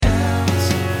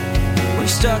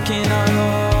stuck in our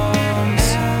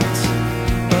homes,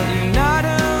 but you're not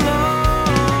alone.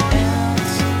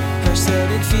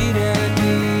 Prosthetic feet and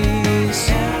knees,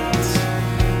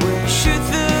 where you shoot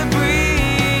the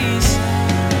breeze.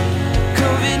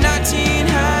 COVID-19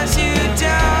 has you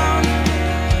down,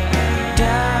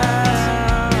 down.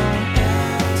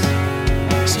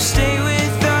 So stay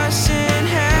with us and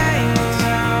hang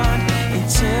around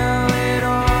until it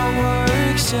all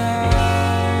works out.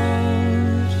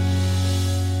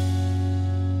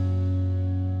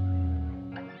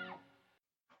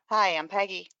 Hi, I'm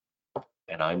Peggy.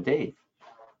 And I'm Dave.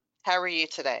 How are you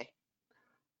today?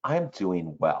 I'm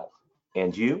doing well.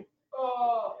 And you?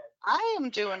 I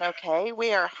am doing okay.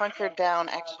 We are hunkered down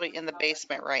actually in the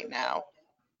basement right now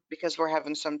because we're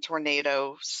having some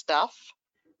tornado stuff.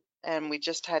 And we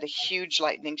just had a huge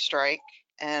lightning strike.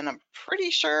 And I'm pretty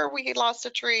sure we lost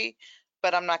a tree,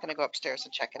 but I'm not going to go upstairs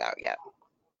and check it out yet.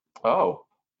 Oh,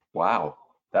 wow.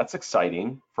 That's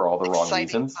exciting for all the wrong Exciting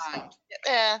reasons. times.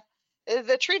 Yeah,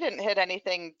 the tree didn't hit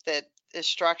anything that is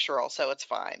structural, so it's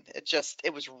fine.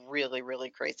 It was really, really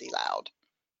crazy loud.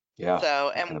 Yeah. So,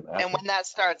 I can and imagine. when that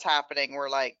starts happening, we're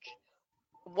like,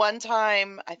 one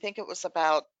time, I think it was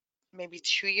about maybe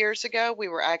 2 years ago, we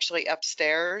were actually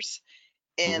upstairs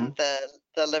in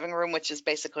the living room, which is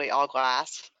basically all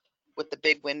glass with the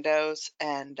big windows,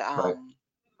 and Right.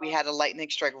 we had a lightning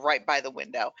strike right by the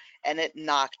window, and it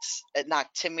knocked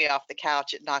Timmy off the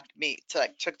couch. It knocked me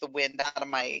took the wind out of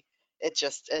my. It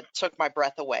took my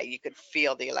breath away. You could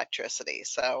feel the electricity.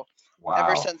 So ever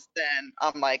Wow. since then,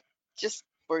 I'm like,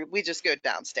 we just go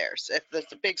downstairs. If there's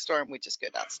a big storm, we just go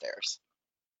downstairs.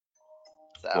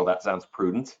 Well, So that sounds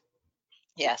prudent.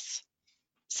 yes.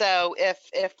 So if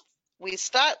we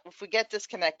get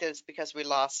disconnected, it's because we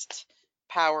lost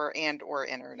power and or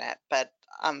internet. But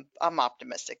I'm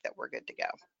optimistic that we're good to go.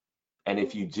 And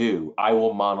if you do, I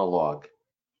will monologue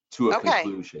to a Okay.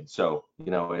 conclusion. So,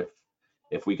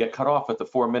 if we get cut off at the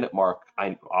 4-minute mark,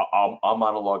 I'll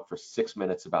monologue for 6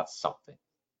 minutes about something.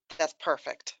 That's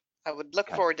perfect. I would look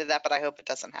Okay. forward to that, but I hope it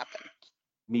doesn't happen.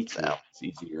 Me too. So. It's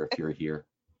easier if you're here.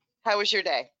 How was your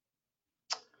day?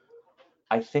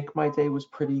 I think my day was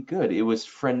pretty good. It was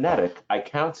frenetic. I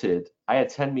had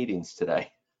 10 meetings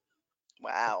today.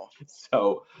 Wow.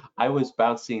 So I was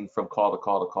bouncing from call to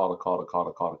call to call to call to call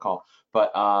to call to call,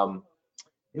 but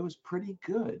it was pretty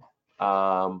good.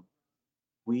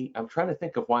 I'm trying to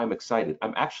think of why I'm excited.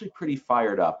 I'm actually pretty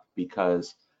fired up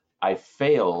because I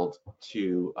failed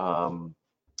to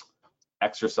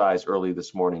exercise early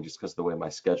this morning just because of the way my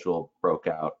schedule broke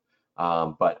out,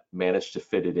 but managed to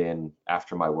fit it in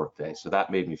after my workday. So that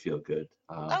made me feel good.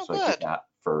 Oh, so I good. did that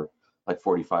for like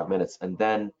 45 minutes. And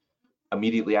then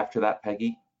immediately after that,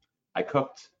 Peggy, I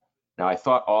cooked. Now I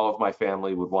thought all of my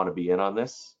family would want to be in on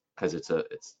this because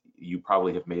you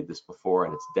probably have made this before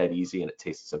and it's dead easy and it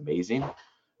tastes amazing.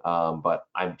 But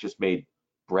I've just made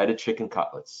breaded chicken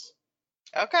cutlets.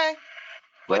 Okay.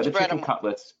 Breaded chicken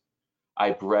cutlets.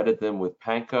 I breaded them with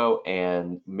panko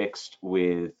and mixed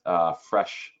with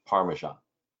fresh Parmesan.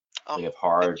 Oh, they have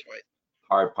hard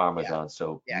Parmesan,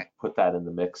 so Yeah. you put that in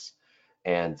the mix.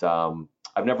 And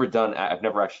I've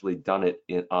never actually done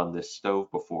it on this stove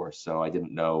before, so I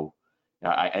didn't know.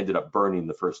 I ended up burning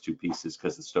the first 2 pieces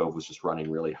because the stove was just running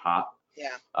really hot.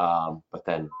 Yeah. But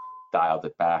then dialed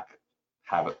it back,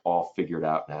 have it all figured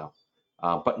out now.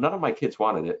 But none of my kids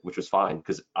wanted it, which was fine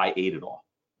because I ate it all.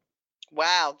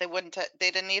 Wow, they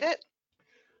didn't eat it?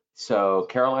 So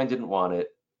Caroline didn't want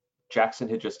it. Jackson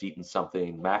had just eaten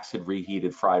something. Max had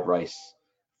reheated fried rice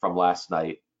from last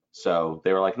night. So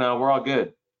they were like, no, we're all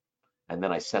good. And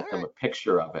then I sent them a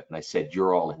picture of it and I said,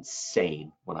 you're all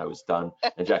insane when I was done.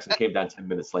 And Jackson came down 10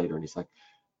 minutes later and he's like,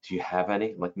 do you have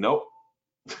any? I'm like, nope,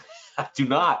 I do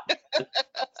not.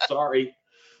 Sorry.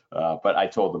 But I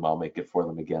told them I'll make it for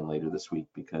them again later this week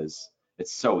because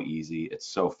it's so easy, it's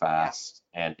so fast,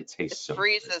 and it tastes so good.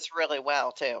 It freezes really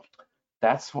well too.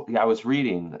 That's what I was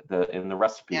reading in the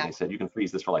recipe. They said you can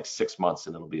freeze this for like 6 months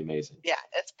and it'll be amazing. Yeah,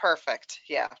 it's perfect.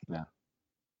 Yeah. Yeah.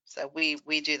 So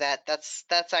we do that.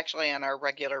 That's actually on our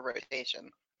regular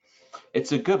rotation.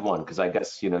 It's a good one because I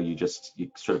guess you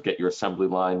sort of get your assembly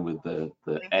line with the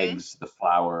eggs, the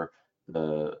flour,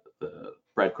 the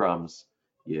breadcrumbs.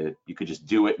 You could just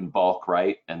do it in bulk,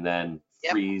 right? And then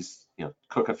freeze,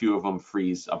 cook a few of them,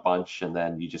 freeze a bunch, and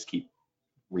then you just keep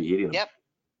reheating them.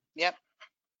 Yep.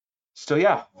 So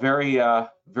yeah,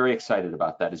 very excited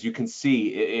about that. As you can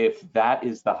see, if that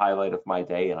is the highlight of my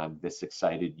day and I'm this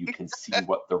excited, you can see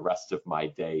what the rest of my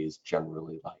day is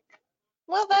generally like.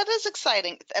 Well, that is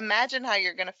exciting. Imagine how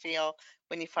you're going to feel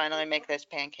when you finally make those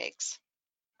pancakes.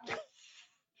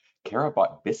 Kara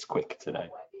bought Bisquick today.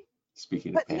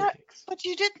 Speaking of But no, pancakes. but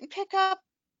you didn't pick up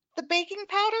the baking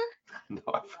powder? No,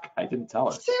 I forgot. I didn't tell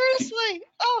her. Seriously?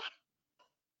 Oh,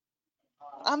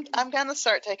 I'm gonna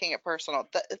start taking it personal.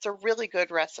 It's a really good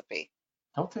recipe.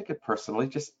 Don't take it personally.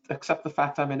 Just accept the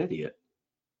fact I'm an idiot.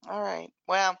 All right.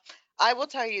 Well, I will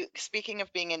tell you, speaking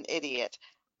of being an idiot,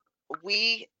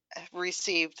 we have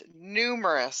received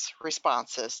numerous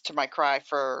responses to my cry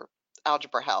for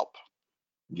algebra help.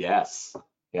 Yes.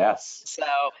 Yes. So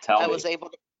Tell I me. was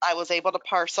able to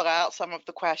parcel out some of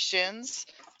the questions,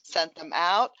 sent them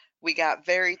out. We got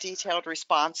very detailed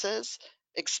responses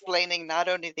explaining not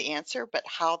only the answer, but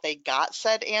how they got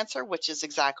said answer, which is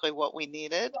exactly what we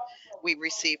needed. We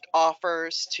received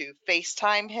offers to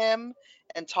FaceTime him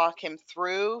and talk him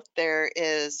through. There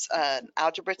is an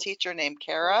algebra teacher named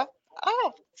Kara.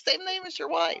 Oh, same name as your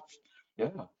wife. Yeah.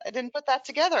 I didn't put that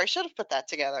together. I should have put that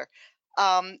together.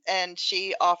 And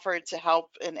she offered to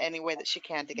help in any way that she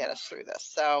can to get us through this.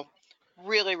 So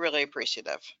really, really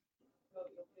appreciative.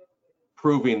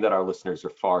 Proving that our listeners are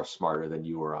far smarter than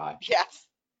you or I. Yes.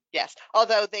 Yes.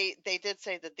 Although they did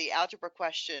say that the algebra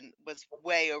question was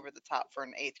way over the top for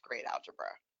an 8th grade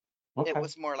algebra. Okay. It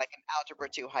was more like an algebra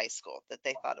 2 high school that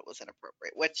they thought it was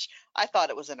inappropriate, which I thought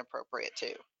it was inappropriate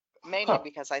too. Mainly Huh.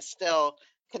 because I still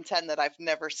contend that I've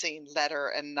never seen letter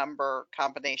and number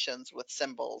combinations with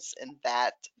symbols in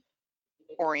that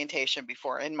orientation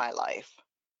before in my life.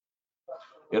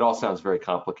 It all sounds very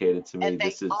complicated to me. And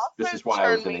This is why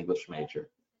I was an English major.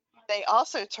 they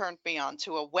also turned me on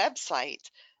to a website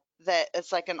that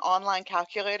it's like an online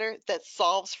calculator that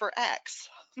solves for X.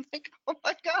 I'm like, oh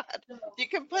my God. You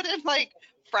can put in like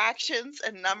fractions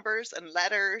and numbers and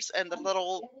letters and the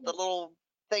little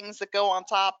things that go on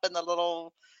top and the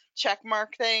little check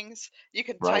mark things. You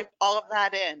can Right. type all of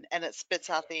that in and it spits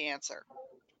out the answer.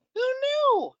 Who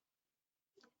knew?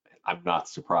 I'm not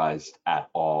surprised at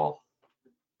all.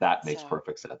 That makes So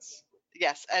perfect sense.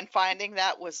 yes, and finding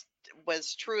that was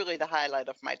truly the highlight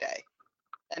of my day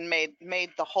and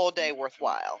made the whole day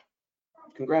worthwhile.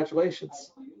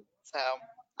 Congratulations. So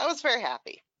I was very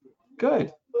happy.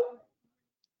 Good.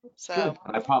 So Good.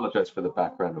 And I apologize for the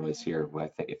background noise here. I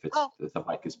think if the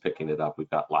mic is picking it up, we've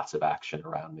got lots of action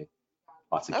around me.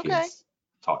 Lots of okay, kids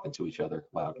talking to each other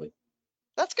loudly.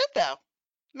 that's good though.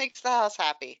 Makes the house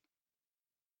happy.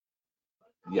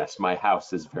 Yes, my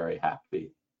house is very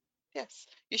happy. Yes,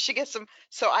 you should get some.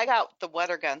 So I got the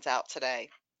weather guns out today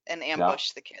and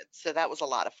ambushed the kids. So that was a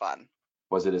lot of fun.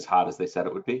 Was it as hot as they said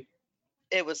it would be?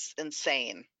 It was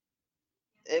insane.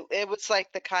 It was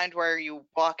like the kind where you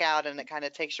walk out and it kind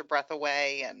of takes your breath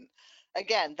away. And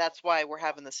again, that's why we're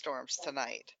having the storms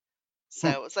tonight. So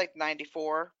it was like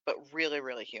 94, but really,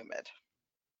 really humid.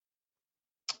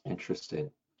 Interesting.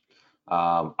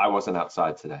 I wasn't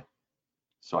outside today,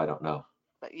 so I don't know.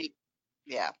 But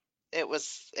yeah, it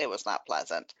was not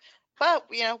pleasant. But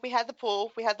you know, we had the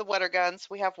pool, we had the water guns,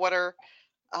 we have water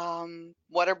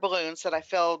balloons that I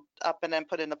filled up and then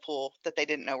put in the pool that they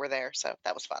didn't know were there. So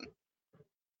that was fun.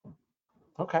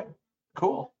 Okay,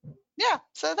 cool. Yeah,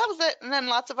 so that was it. And then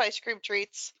lots of ice cream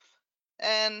treats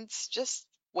and just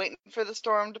waiting for the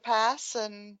storm to pass,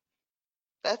 and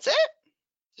that's it.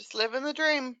 Just living the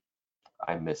dream.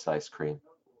 I miss ice cream.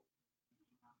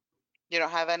 You don't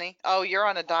have any? Oh, you're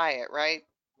on a diet, right?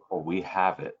 Well, we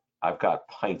have it. I've got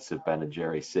pints of Ben and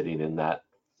Jerry sitting in that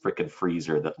freaking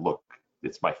freezer that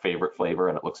it's my favorite flavor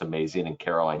and it looks amazing. And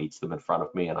Caroline eats them in front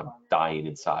of me and I'm dying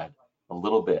inside a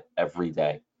little bit every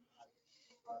day.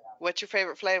 What's your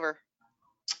favorite flavor?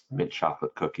 Mint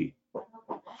chocolate cookie,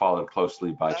 followed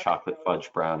closely by Okay. chocolate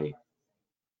fudge brownie.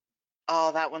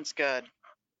 Oh, that one's good.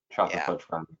 Chocolate fudge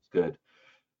brownie is good.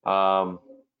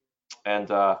 And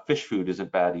fish food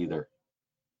isn't bad either.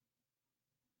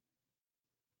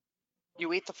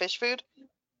 You eat the fish food?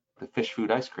 The fish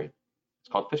food ice cream. It's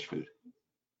called fish food.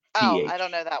 Oh, PH. I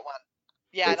don't know that one.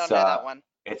 Yeah, I It's, don't know that one.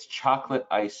 It's chocolate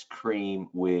ice cream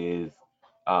with,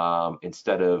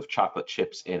 instead of chocolate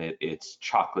chips in it, it's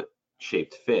chocolate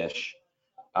shaped fish.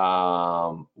 With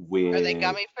Are they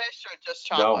gummy fish or just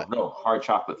chocolate? No, hard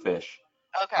chocolate fish.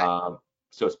 Okay.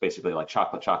 So it's basically like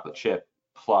chocolate chip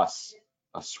plus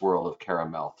a swirl of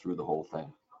caramel through the whole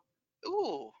thing.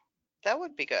 Ooh, that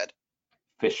would be good.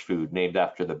 Fish food, named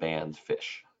after the band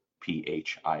Fish,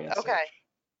 PHISH. Okay.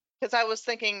 Because I was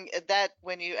thinking that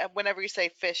whenever you say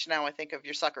fish now, I think of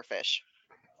your sucker fish.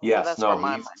 Yes, so that's no, where my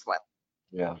mind went.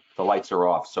 Yeah, the lights are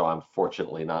off, so I'm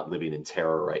fortunately not living in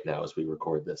terror right now as we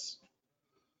record this.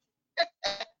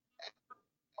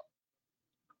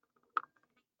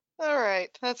 All right,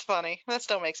 that's funny. That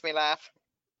still makes me laugh.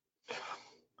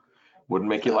 Wouldn't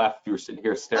make you laugh if you were sitting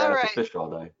here staring at the fish all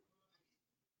day.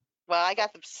 Well, I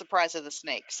got the surprise of the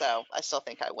snake, so I still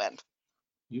think I win.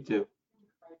 You do.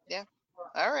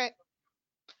 All right.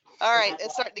 All right.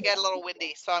 It's starting to get a little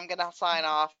windy, so I'm going to sign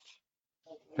off.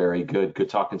 Very good. Good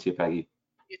talking to you, Peggy.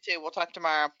 You too. We'll talk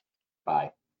tomorrow.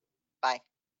 Bye. Bye.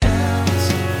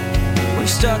 We're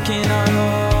stuck in our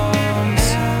homes,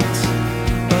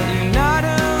 but you're not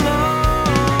alone.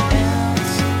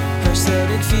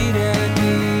 Prosthetic feet and